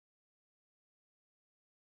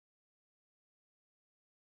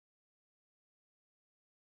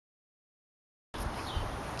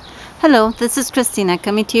Hello, this is Christina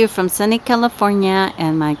coming to you from sunny California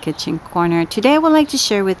and my kitchen corner. Today I would like to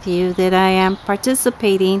share with you that I am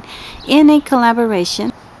participating in a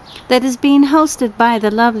collaboration that is being hosted by the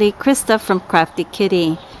lovely Krista from Crafty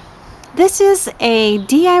Kitty. This is a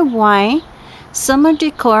DIY summer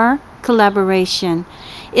decor collaboration.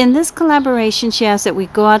 In this collaboration, she asks that we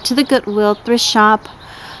go out to the Goodwill, thrift shop,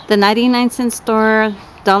 the 99-cent store,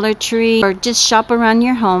 Dollar Tree, or just shop around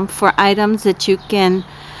your home for items that you can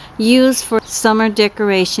use for summer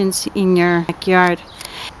decorations in your backyard.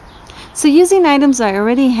 So using items I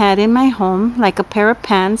already had in my home, like a pair of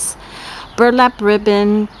pants, burlap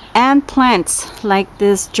ribbon, and plants like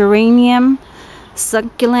this geranium,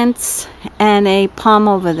 succulents, and a palm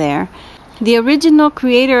over there. The original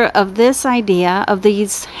creator of this idea of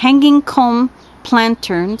these hanging comb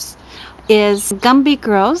planterns is Gumby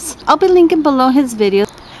Grows. I'll be linking below his video.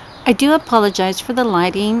 I do apologize for the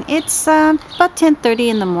lighting. It's about 10:30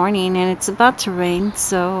 in the morning and it's about to rain,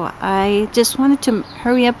 so I just wanted to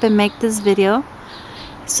hurry up and make this video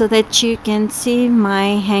so that you can see my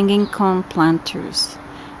hanging cone planters,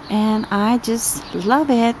 and I just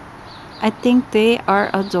love it. I think they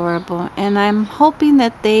are adorable, and I'm hoping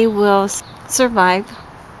that they will survive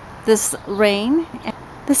this rain.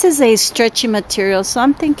 This is a stretchy material, so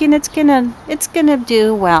I'm thinking it's gonna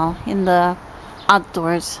do well in the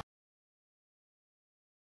outdoors.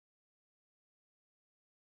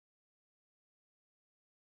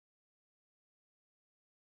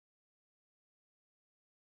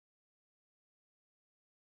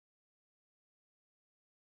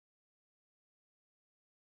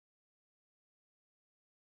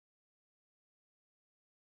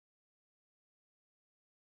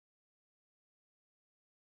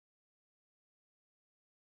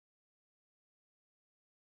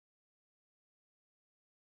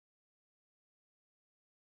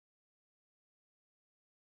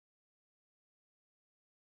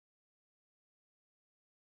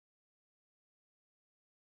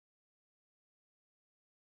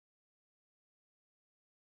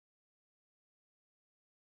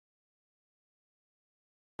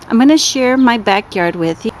 I'm going to share my backyard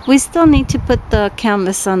with you. We still need to put the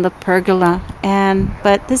canvas on the pergola,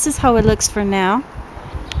 but this is how it looks for now.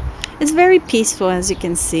 It's very peaceful, as you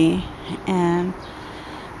can see, and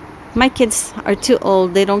my kids are too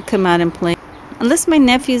old. They don't come out and play. Unless my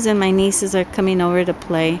nephews and my nieces are coming over to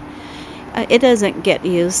play, it doesn't get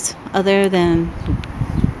used other than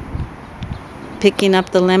picking up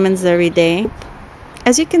the lemons every day.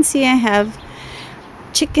 As you can see, I have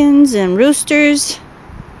chickens and roosters.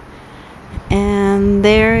 And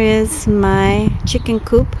there is my chicken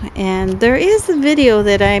coop, and there is a video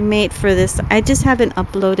that I made for this. I just haven't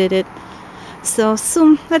uploaded it, so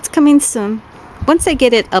soon. That's coming soon. Once I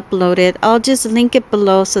get it uploaded, I'll just link it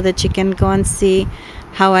below so that you can go and see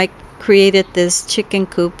how I created this chicken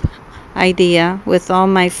coop idea with all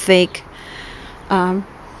my fake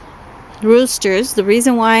roosters. The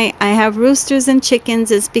reason why I have roosters and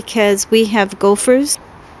chickens is because we have gophers.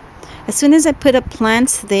 As soon as I put up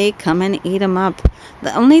plants, they come and eat them up.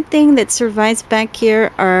 The only thing that survives back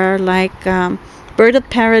here are like bird of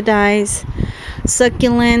paradise,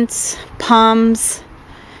 succulents, palms,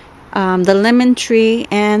 the lemon tree,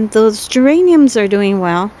 and those geraniums are doing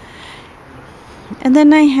well. And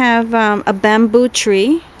then I have a bamboo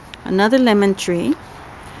tree, another lemon tree,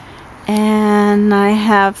 and I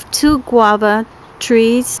have 2 guava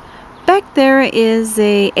trees. Back there is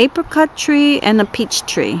a apricot tree and a peach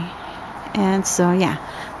tree. And so yeah,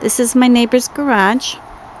 this is my neighbor's garage,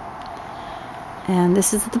 and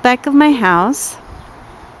this is the back of my house,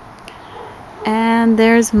 and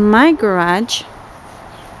there's my garage,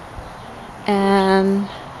 and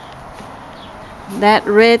that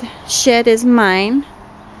red shed is mine.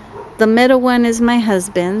 The middle one is my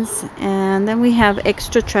husband's, and then we have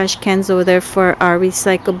extra trash cans over there for our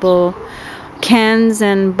recyclable cans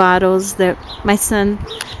and bottles that my son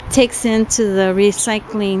takes into the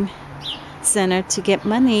recycling center to get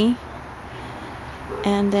money.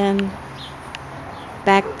 And then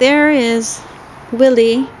back there is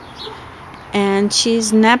Willie, and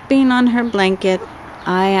she's napping on her blanket.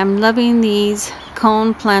 I am loving these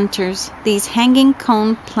cone planters, these hanging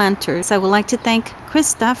cone planters. I would like to thank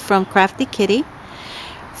Krista from Crafty Kitty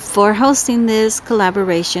for hosting this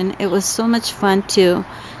collaboration. It was so much fun to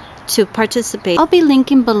participate. I'll be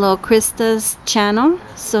linking below Krista's channel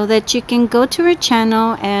so that you can go to her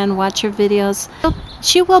channel and watch her videos.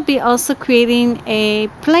 She will be also creating a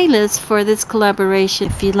playlist for this collaboration.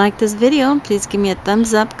 If you like this video, please give me a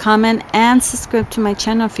thumbs up, comment, and subscribe to my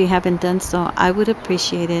channel if you haven't done so. I would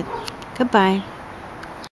appreciate it. Goodbye.